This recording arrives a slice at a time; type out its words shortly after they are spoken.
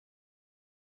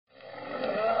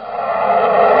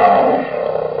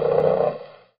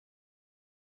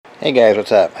Hey guys,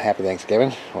 what's up? Happy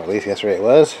Thanksgiving, or at least yesterday it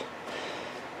was.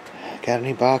 Got a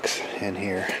new box in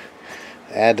here.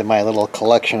 Add to my little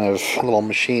collection of little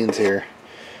machines here.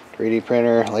 3D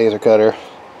printer, laser cutter.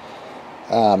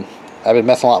 I've been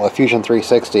messing a lot with Fusion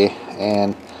 360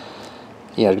 and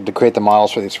to create the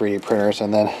models for these 3D printers,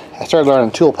 and then I started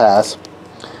learning toolpaths,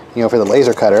 for the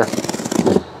laser cutter,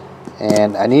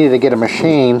 and I needed to get a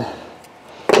machine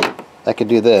that could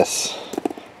do this,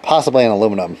 possibly in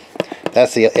aluminum.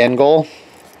 That's the end goal.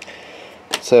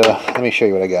 So let me show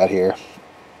you what I got here.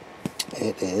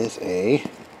 It is a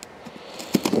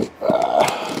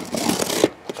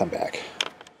come back.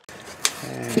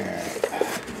 Alright.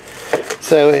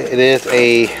 So it is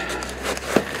a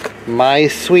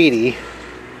MYSWEETY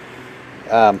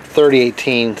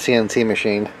 3018 CNC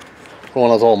machine.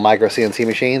 One of those old micro CNC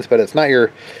machines, but it's not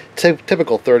your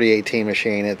typical 3018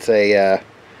 machine. It's a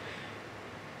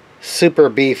super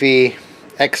beefy,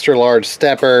 extra large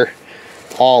stepper,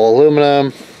 all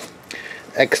aluminum,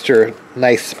 extra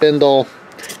nice spindle.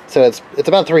 So it's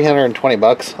about 320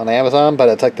 bucks on Amazon, but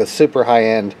it's like the super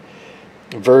high-end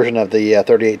version of the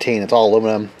 3018. It's all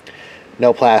aluminum,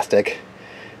 no plastic,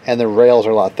 and the rails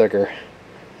are a lot thicker.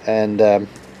 And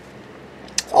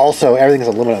also everything's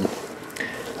aluminum.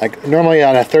 Like normally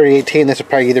on a 3018, this would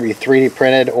probably either be 3D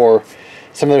printed or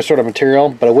some other sort of material,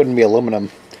 but it wouldn't be aluminum,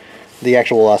 the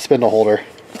actual spindle holder.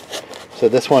 So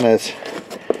this one is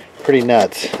pretty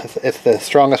nuts. It's the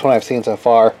strongest one I've seen so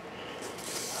far.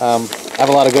 I have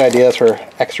a lot of good ideas for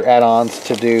extra add-ons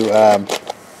to do,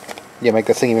 make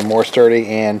this thing even more sturdy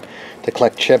and to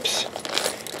collect chips.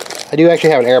 I do actually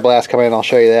have an air blast coming in. I'll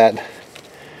show you that.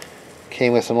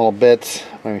 Came with some little bits.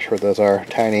 I'm not even sure what those are.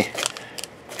 Tiny.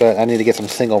 But I need to get some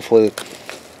single flute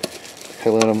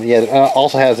aluminum. Yeah, it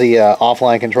also has the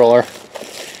offline controller.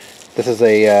 This is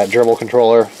a GRBL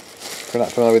controller. If you're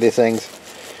not familiar with these things,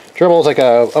 GRBL is like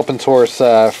a open source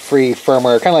free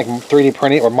firmware, kind of like 3D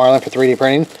printing or Marlin for 3D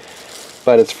printing,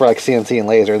 but it's for like CNC and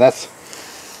laser. And that's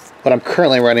what I'm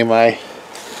currently running my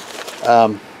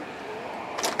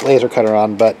laser cutter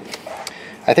on. But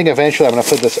I think eventually I'm going to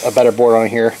put a better board on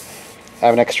here. I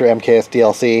have an extra MKS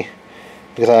DLC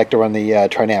because I like to run the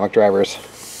Trinamic drivers.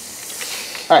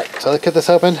 Alright, so let's get this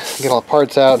open, get all the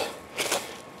parts out,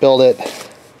 build it.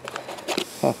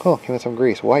 Oh cool, came with some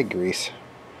grease, white grease.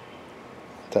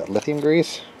 Is that lithium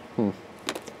grease? I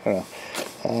don't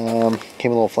know. Came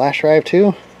with a little flash drive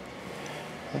too.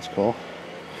 That's cool.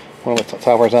 I wonder what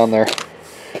software's on there.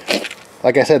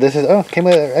 Like I said, this is, came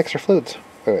with extra flutes.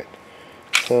 Wait.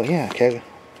 So yeah, okay.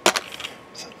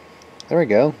 So, there we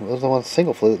go. Those are the ones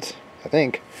single flutes, I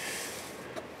think.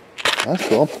 That's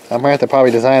cool. I'm gonna have to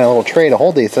probably design a little tray to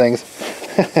hold these things.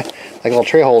 Like a little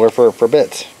tray holder for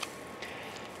bits.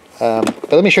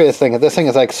 But let me show you this thing. This thing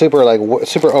is like super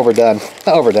overdone.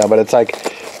 Not overdone, but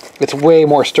it's way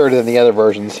more sturdy than the other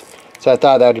versions. So I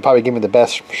thought that would probably give me the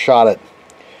best shot at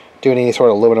doing any sort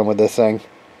of aluminum with this thing.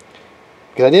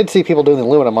 Because I did see people doing the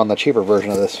aluminum on the cheaper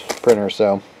version of this printer.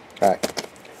 So, alright.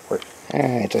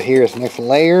 Alright, so here's the next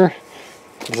layer.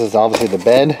 This is obviously the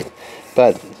bed.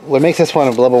 But what makes this one a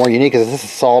little bit more unique is this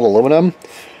is solid aluminum.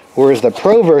 Whereas the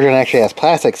Pro version actually has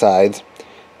plastic sides.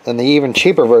 And the even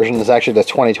cheaper version is actually the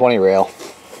 2020 rail.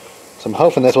 So I'm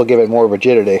hoping this will give it more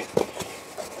rigidity.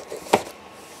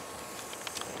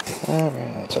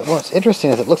 Alright, so what's interesting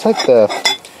is it looks like the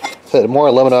more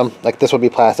aluminum, like this would be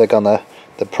plastic on the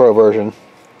Pro version.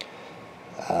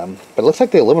 But it looks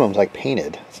like the aluminum's like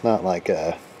painted. It's not like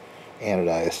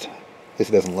anodized. At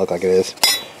least it doesn't look like it is.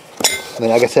 And then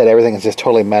like I said, everything is just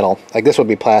totally metal. Like this would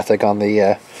be plastic on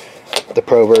the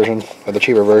Pro version, or the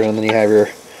cheaper version. And then you have your,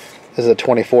 this is a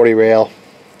 2040 rail.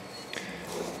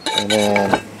 And then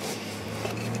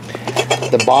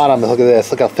the bottom, look at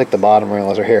this, look how thick the bottom rail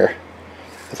is right here.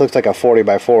 This looks like a 40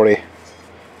 by 40.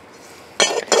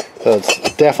 So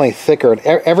it's definitely thicker.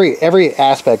 Every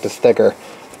aspect is thicker.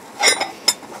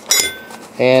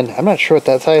 And I'm not sure what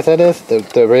that size that is,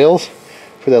 the rails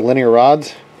for the linear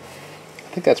rods.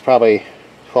 I think that's probably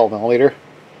 12 millimeter.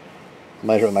 I'll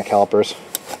measure it with my calipers.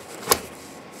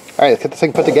 Alright, let's get this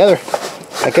thing put together.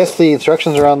 I guess the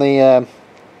instructions are on the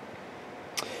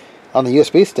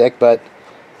USB stick, but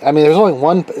I mean, there's only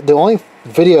one. The only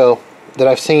video that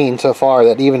I've seen so far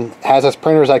that even has this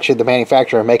printer is actually the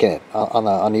manufacturer making it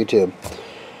on YouTube.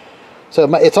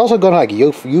 So it's also going to like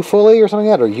yofuly or something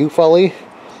like that, or yofuly.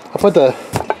 I'll put the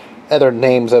other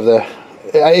names of the.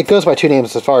 It goes by two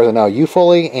names as far as I know: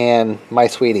 yofuly and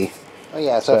MYSWEETY. Oh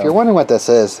yeah. So if you're wondering what this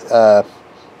is,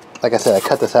 like I said, I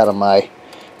cut this out of my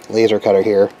laser cutter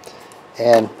here.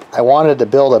 And I wanted to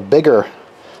build a bigger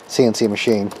CNC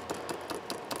machine.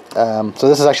 So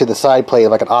this is actually the side plate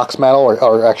of like an ox metal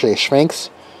or actually a Sphinx.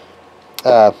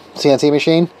 CNC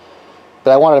machine,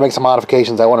 but I wanted to make some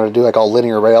modifications. I wanted to do like all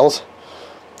linear rails,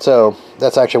 so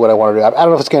that's actually what I want to do. I don't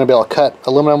know if it's going to be able to cut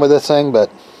aluminum with this thing,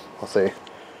 but we'll see.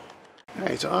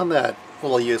 Alright, so on that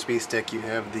little USB stick you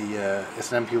have the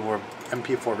it's an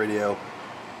MP4 video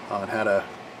on how to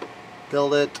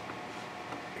build it,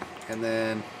 and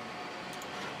then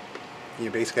you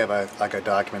basically have like a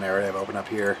document I already have open up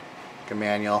here, like a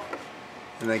manual,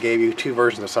 and they gave you 2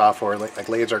 versions of software, like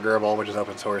Laser GRBL, which is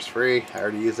open source free. I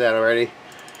already used that already.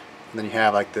 And then you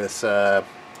have like this GRBL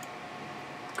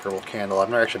candle. I've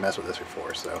never actually messed with this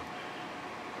before, so.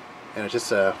 And it just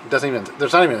doesn't even,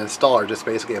 there's not even an installer, just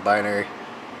basically a binary.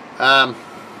 Alright,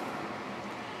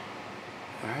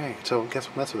 so I guess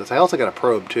we'll mess with this. I also got a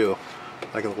probe too,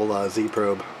 like a little Z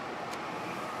probe.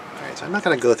 Alright, so I'm not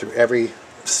going to go through every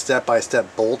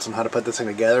step-by-step bolts on how to put this thing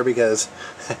together because,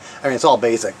 I mean, it's all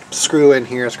basic. Screw in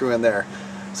here, screw in there.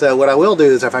 So what I will do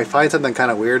is if I find something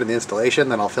kind of weird in the installation,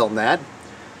 then I'll film that.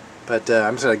 But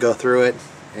I'm just going to go through it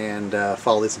and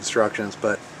follow these instructions.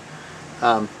 But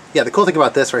yeah, the cool thing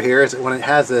about this right here is that when it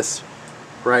has this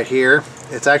right here,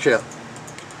 it's actually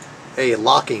a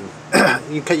locking.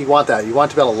 you want that. You want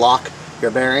to be able to lock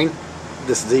your bearing,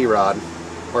 this Z rod,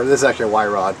 or this is actually a Y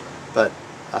rod, but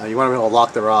you want to be able to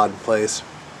lock the rod in place.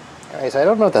 Alright, so I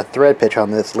don't know what the thread pitch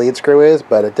on this lead screw is,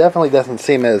 but it definitely doesn't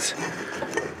seem as,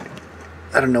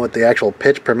 I don't know what the actual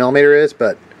pitch per millimeter is,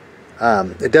 but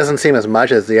it doesn't seem as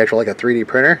much as the actual, like a 3D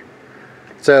printer.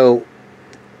 So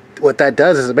what that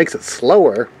does is it makes it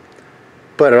slower,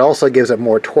 but it also gives it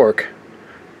more torque,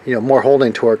 you know, more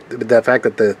holding torque, the fact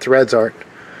that the threads aren't,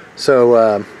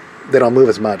 so they don't move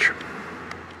as much.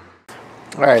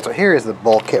 Alright, so here is the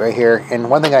bolt kit right here, and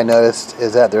one thing I noticed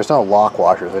is that there's no lock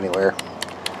washers anywhere.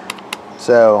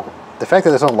 So the fact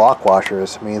that there's no lock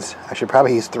washers means I should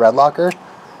probably use thread locker.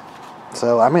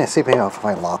 So I'm going to see if I can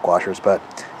find lock washers, but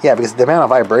yeah, because the amount of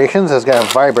vibrations is going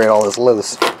to vibrate all this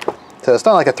loose. So it's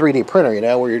not like a 3D printer, you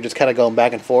know, where you're just kind of going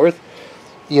back and forth.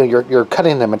 You know, you're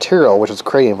cutting the material, which is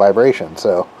creating vibration.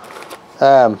 So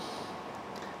yeah,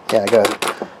 I got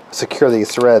to secure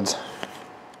these threads.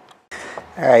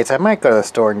 Alright, so I might go to the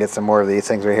store and get some more of these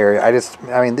things right here.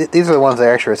 I mean, these are the ones they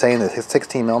actually are saying that it's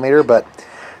 16 millimeter, but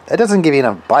that doesn't give you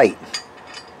enough bite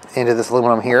into this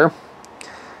aluminum here.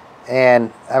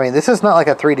 And I mean, this is not like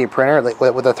a 3D printer. Like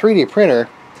with a 3D printer,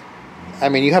 I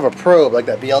mean, you have a probe like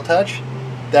that BL Touch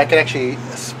that can actually,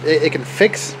 it can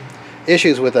fix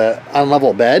issues with a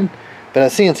unlevel bed, but a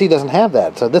CNC doesn't have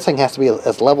that. So this thing has to be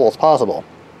as level as possible.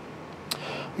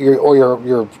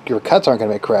 Your cuts aren't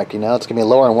going to be correct. You know, it's going to be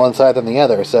lower on one side than the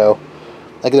other. So,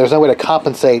 like, there's no way to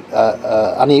compensate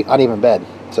uneven bed.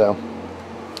 So,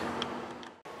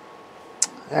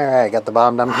 all right, got the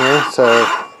bottom done here. So,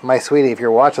 my sweetie, if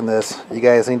you're watching this, you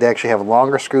guys need to actually have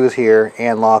longer screws here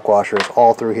and lock washers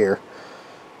all through here.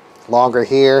 Longer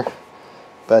here,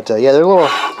 but yeah, they're a little,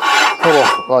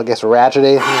 well, I guess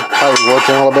ratchety. Probably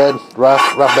working a little bit.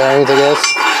 Rough bearings, I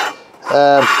guess.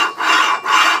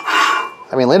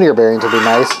 I mean, linear bearings would be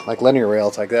nice, like linear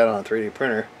rails like that on a 3D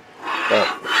printer. But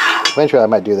eventually, I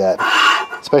might do that,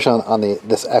 especially on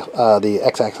the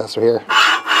X-axis right here.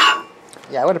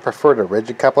 Yeah, I would have preferred a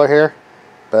rigid coupler here,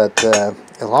 but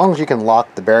as long as you can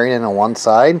lock the bearing in on one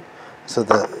side, so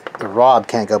the rod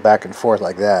can't go back and forth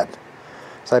like that.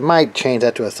 So I might change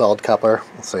that to a solid coupler.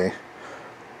 We'll see.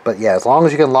 But yeah, as long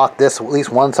as you can lock this at least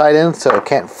one side in, so it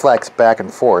can't flex back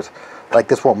and forth, like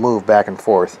this won't move back and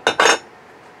forth.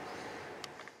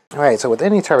 Alright, so with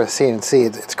any type of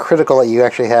CNC, it's critical that you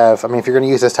actually have, I mean, if you're going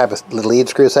to use this type of lead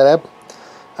screw setup,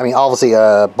 I mean, obviously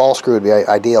a ball screw would be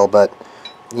ideal, but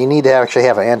you need to actually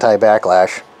have an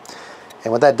anti-backlash.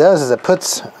 And what that does is it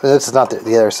puts, this is not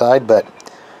the other side, but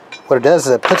what it does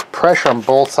is it puts pressure on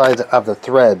both sides of the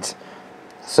threads,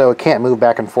 so it can't move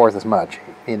back and forth as much,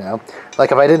 you know.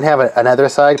 Like if I didn't have another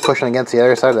side pushing against the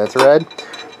other side of the thread,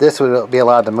 this would be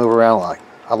allowed to move around like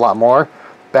a lot more.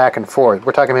 Back and forth.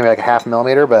 We're talking maybe like a ½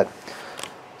 millimeter, but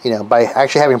you know, by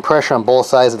actually having pressure on both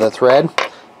sides of the thread,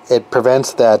 it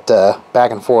prevents that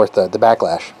back and forth, the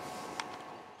backlash.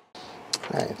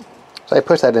 Alright, so I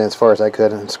pushed that in as far as I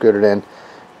could and screwed it in.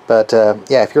 But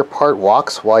yeah, if your part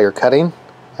walks while you're cutting,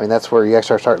 I mean, that's where you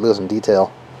actually start losing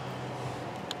detail.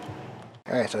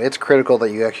 Alright, so it's critical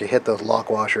that you actually hit those lock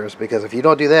washers, because if you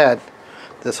don't do that,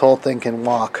 this whole thing can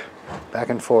walk back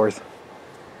and forth.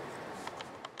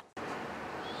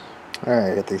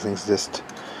 Alright, get these things, just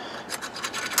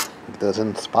get those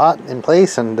in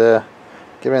place and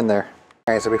get in there.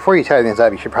 Alright, so before you tighten these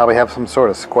up, you should probably have some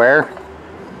sort of square,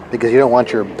 because you don't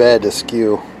want your bed to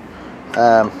skew.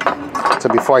 So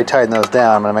before I tighten those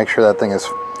down, I'm going to make sure that thing is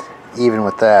even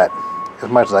with that as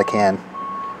much as I can.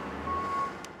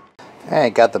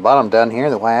 Alright, got the bottom done here,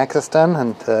 the Y-axis done,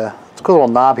 and it's a cool little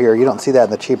knob here. You don't see that in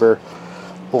the cheaper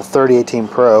little 3018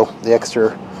 Pro, the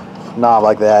extra knob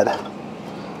like that,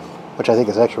 which I think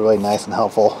is actually really nice and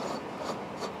helpful.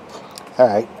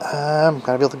 Alright,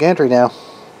 gotta build the gantry now.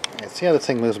 Right, see how this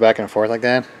thing moves back and forth like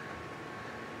that?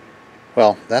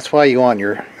 Well, that's why you want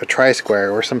a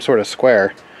tri-square or some sort of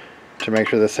square to make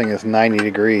sure this thing is 90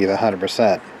 degrees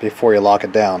 100% before you lock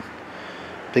it down.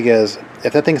 Because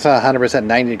if that thing's not 100%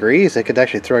 90 degrees, it could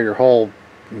actually throw your whole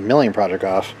milling project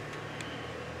off.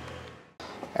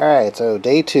 Alright, so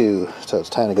day 2. So it's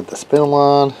time to get the spindle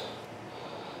on.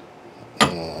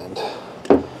 And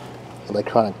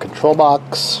electronic control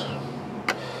box.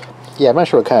 Yeah, I'm not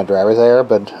sure what kind of drivers they are,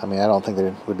 but I mean, I don't think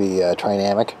they would be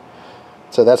trinamic.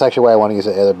 So that's actually why I want to use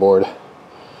the other board.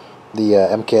 The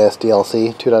MKS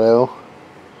DLC 2.0.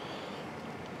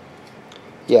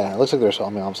 Yeah, it looks like there's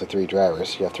obviously 3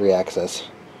 drivers. You have 3 axes.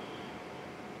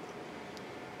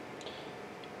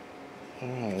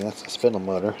 Alright, that's the spindle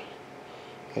motor.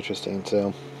 Interesting.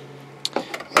 So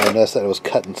I noticed that it was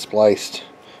cut and spliced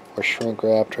or shrink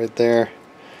wrapped right there.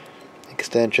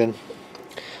 Extension.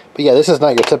 But yeah, this is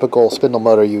not your typical spindle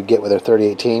motor you get with a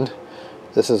 3018.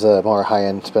 This is a more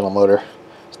high-end spindle motor.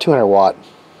 It's 200 watt.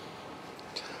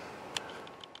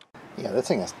 Yeah, this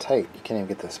thing is tight. You can't even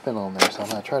get the spindle in there, so I'm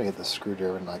going to try to get the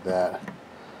screwdriver in like that.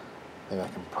 Maybe I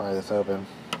can pry this open.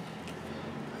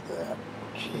 Like that.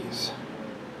 Jeez.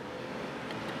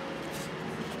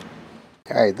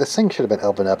 Alright, this thing should have been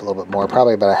opened up a little bit more,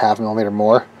 probably about a ½ millimeter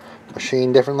more,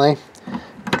 machined differently,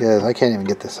 because I can't even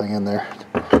get this thing in there,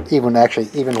 even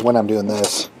when I'm doing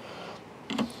this.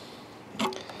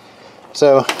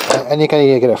 So, I think I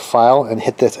need to get a file and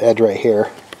hit this edge right here.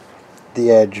 The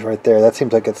edge right there. That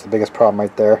seems like it's the biggest problem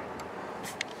right there.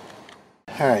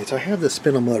 Alright, so I have the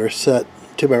spindle motor set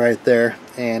to my right there,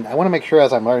 and I want to make sure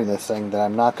as I'm learning this thing that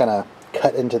I'm not going to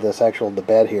cut into the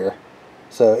bed here.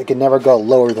 So it can never go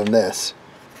lower than this.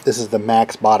 This is the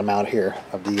max bottom out here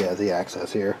of the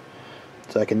Z-axis here.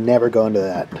 So I can never go into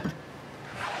that.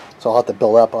 So I'll have to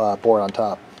build up a board on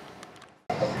top.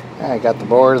 Alright, got the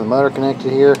board and the motor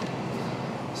connected here.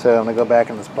 So I'm going to go back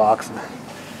in this box and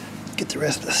get the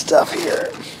rest of the stuff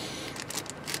here.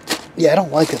 Yeah, I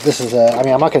don't like that this is I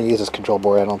mean, I'm not going to use this control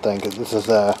board, I don't think. This is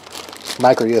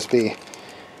micro USB.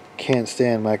 Can't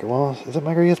stand micro. Well, is it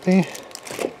micro USB?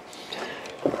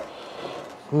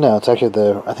 No, it's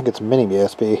actually I think it's mini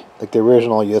USB, like the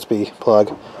original USB plug,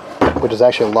 which is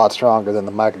actually a lot stronger than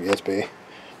the micro USB.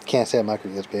 Can't stand micro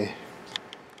USB.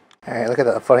 Alright, look at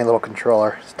that funny little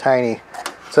controller. It's tiny.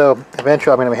 So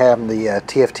eventually I'm going to be having the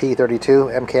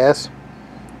TFT32 MKS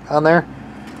on there.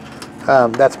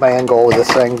 That's my end goal with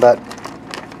this thing, but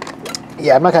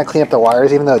yeah, I'm not going to clean up the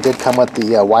wires, even though it did come with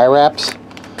the wire wraps,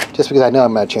 just because I know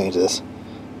I'm going to change this.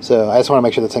 So I just want to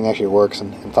make sure this thing actually works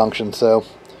and functions. So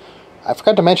I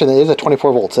forgot to mention that it is a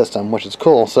 24 volt system, which is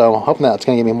cool, so I'm hoping that it's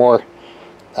going to give me more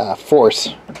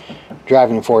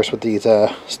driving force with these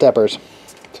steppers.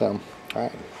 So,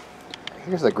 alright.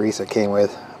 Here's the grease it came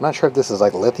with. I'm not sure if this is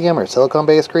like lithium or silicone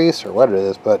based grease or what it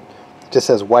is, but it just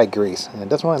says white grease. And it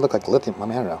doesn't really look like lithium. I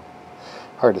mean, I don't know.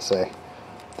 Hard to say.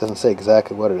 It doesn't say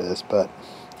exactly what it is, but...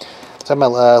 So I'm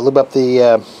going to lube up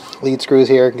the lead screws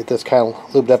here, get this kind of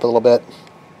lubed up a little bit.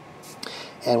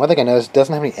 And one thing I noticed, it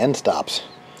doesn't have any end stops.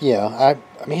 Yeah,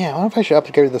 I mean, I don't know if I should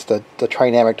upgrade this to the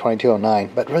Trinamic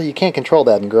 2209, but really you can't control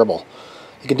that in GRBL.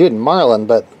 You can do it in Marlin,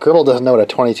 but GRBL doesn't know what a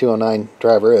 2209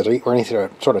 driver is, or any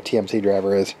sort of TMC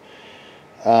driver is.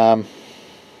 Yeah,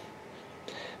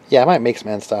 I might make some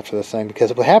end stops for this thing,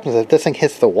 because what happens is if this thing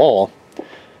hits the wall,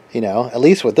 you know, at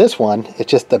least with this one,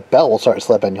 it's just the belt will start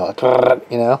slipping, you're like,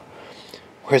 you know.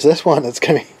 Whereas this one, it's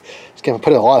gonna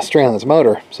put a lot of strain on this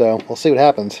motor, so we'll see what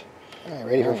happens. Alright,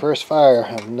 ready for first fire.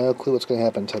 I have no clue what's going to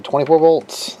happen. So 24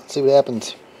 volts. Let's see what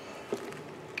happens.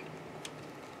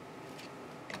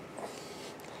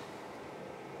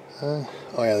 Oh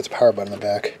yeah, there's a power button in the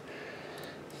back.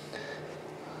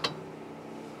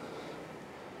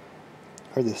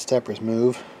 Heard the steppers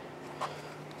move.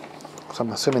 So I'm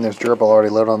assuming there's GRBL already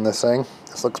loaded on this thing.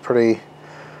 This looks pretty,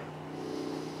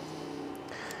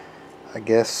 I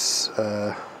guess,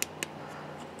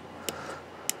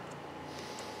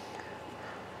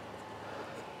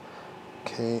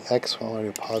 okay, X, well,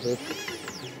 already positive.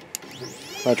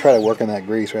 I'm going to try to work on that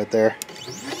grease right there.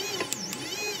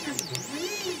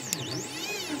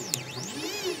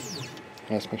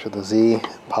 Let's make sure the Z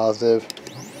positive.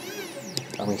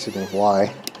 I mean, excuse me,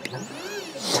 Y.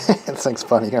 This thing's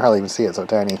funny, you can hardly even see it, it's so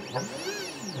tiny.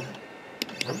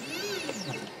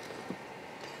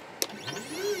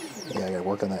 Yeah, I gotta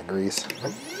work on that grease.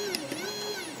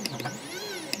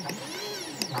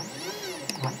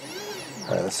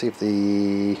 Alright, let's see if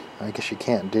the... I guess you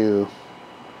can't do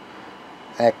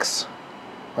X.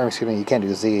 Or excuse me, you can't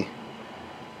do Z.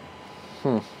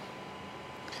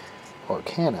 Or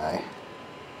can I?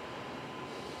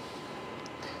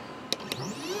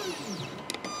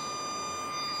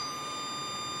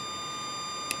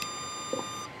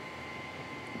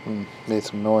 Made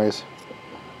some noise.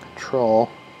 Control.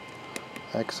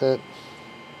 Exit.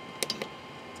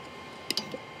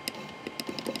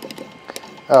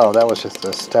 Oh, that was just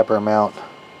a stepper mount.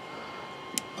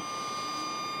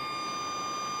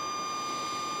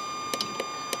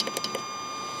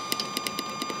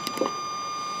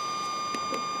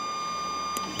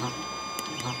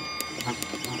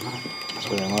 That's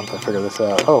what I want to figure this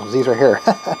out. Oh, Z's right here.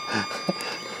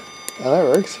 Oh, that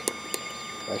works.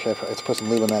 Actually, let's put some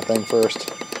lube on that thing first.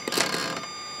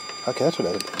 Okay, that's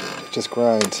what it just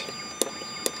grinds.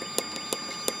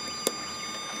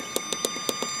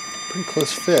 Pretty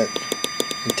close fit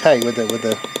and tight with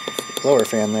the blower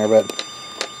fan there, but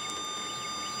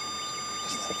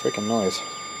it's that freaking noise.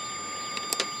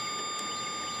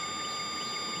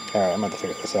 Alright, I'm going to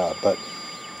figure this out, but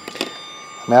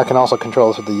I mean, I can also control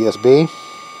this with the USB.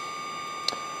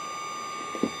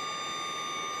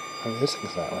 I mean, this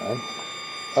thing's not running.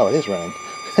 Oh, it is running.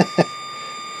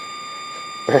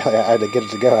 Barely, I had to get it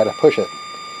to go, I had to push it.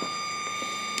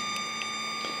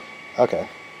 Okay.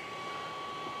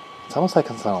 It's almost like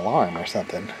it's an alarm or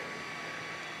something.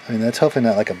 I mean, that's hopefully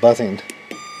not like a buzzing.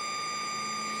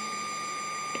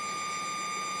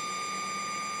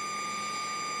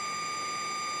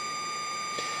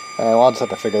 Alright, well, I'll just have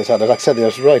to figure this out. Like I said,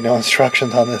 there's really no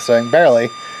instructions on this thing. Barely,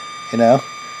 you know.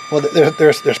 Well,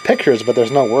 there's pictures, but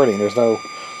there's no wording. There's no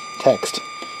text.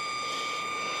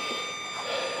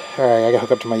 Alright, I gotta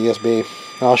hook up to my USB.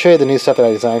 And I'll show you the new stuff that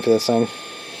I designed for this thing.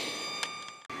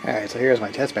 Alright, so here's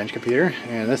my test bench computer,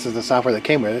 and this is the software that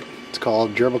came with it. It's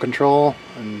called Gerbil Control,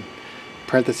 and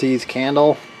parentheses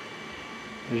candle,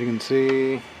 as you can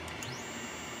see.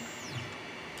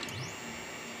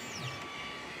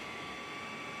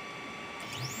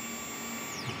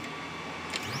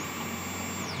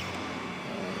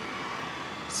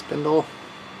 Spindle.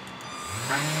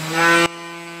 A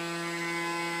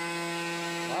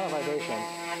lot of vibration.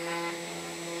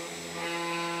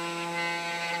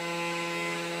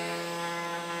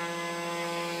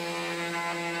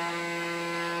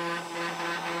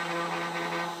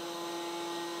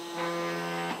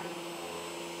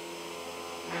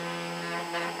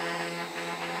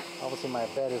 Obviously my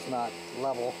bed is not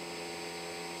level.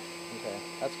 Okay,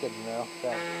 that's good to know.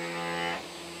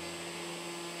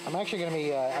 I'm actually going to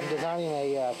be, I'm designing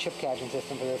a chip catching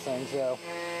system for this thing, so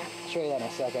I'll show you that in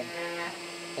a second.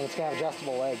 And it's going to have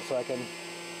adjustable legs, so I can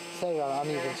set it on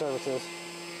uneven surfaces.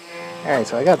 Alright,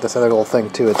 so I got this other little thing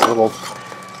too. It's a little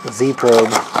Z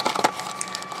probe.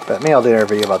 But maybe I'll do another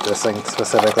video about this thing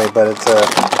specifically, but it's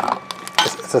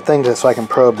a thing just so I can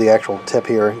probe the actual tip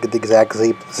here and get the exact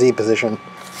Z position.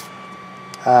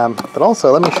 But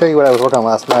also, let me show you what I was working on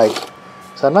last night.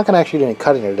 So I'm not going to actually do any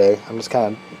cutting today. I'm just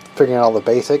kind of figuring out all the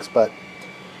basics, but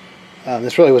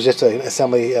this really was just an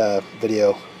assembly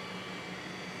video.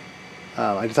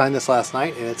 I designed this last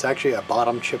night, and it's actually a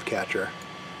bottom chip catcher.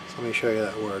 So let me show you how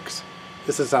that works.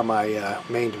 This is on my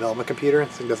main development computer.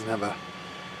 This thing doesn't have a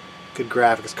good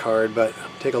graphics card, but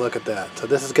take a look at that. So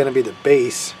this is going to be the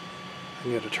base. I'm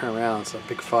going to have to turn around. It's a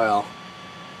big file.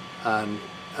 And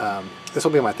this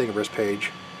will be on my Thingiverse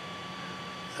page.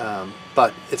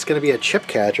 But it's going to be a chip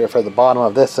catcher for the bottom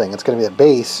of this thing. It's going to be a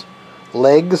base,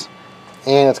 legs,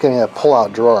 and it's going to be a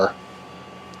pull-out drawer.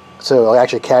 So it'll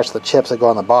actually catch the chips that go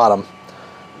on the bottom.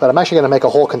 But I'm actually going to make a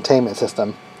whole containment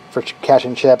system for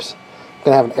catching chips. I'm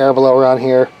going to have an air blower on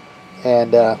here,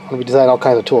 and I'm going to be designing all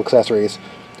kinds of tool accessories.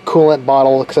 Coolant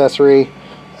bottle accessory,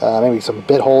 maybe some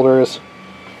bit holders.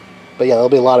 But yeah, there'll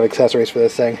be a lot of accessories for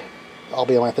this thing. I'll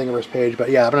be on my Thingiverse page, but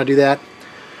yeah, I'm going to do that.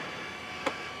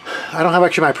 I don't have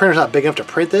actually, my printer's not big enough to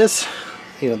print this.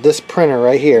 You know, this printer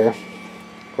right here,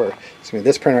 or excuse me,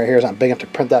 this printer right here is not big enough to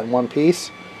print that in one piece.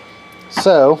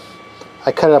 So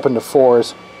I cut it up into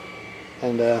 4s,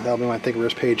 and that'll be my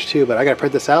Thingiverse page too. But I got to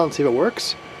print this out and see if it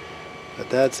works. But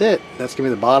that's it. That's gonna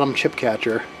be the bottom chip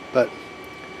catcher. But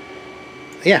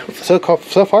yeah, so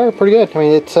far pretty good. I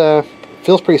mean, it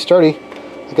feels pretty sturdy.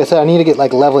 Like I said, I need to get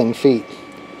like leveling feet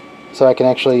so I can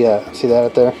actually see that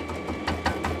up there.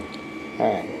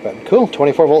 Alright, but cool,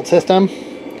 24-volt system.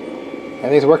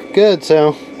 Everything's working good,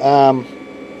 so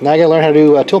now I gotta learn how to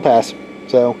do toolpass.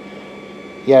 So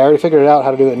yeah, I already figured it out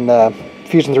how to do it in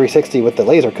Fusion 360 with the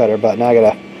laser cutter, but now I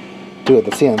gotta do it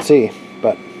with the CNC.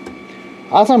 But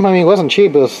awesome, I mean, it wasn't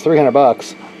cheap, it was 300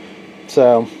 bucks.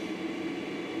 So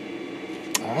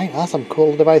Alright, awesome.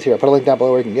 Cool device here. I'll put a link down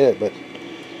below where you can get it, but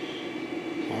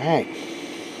alright.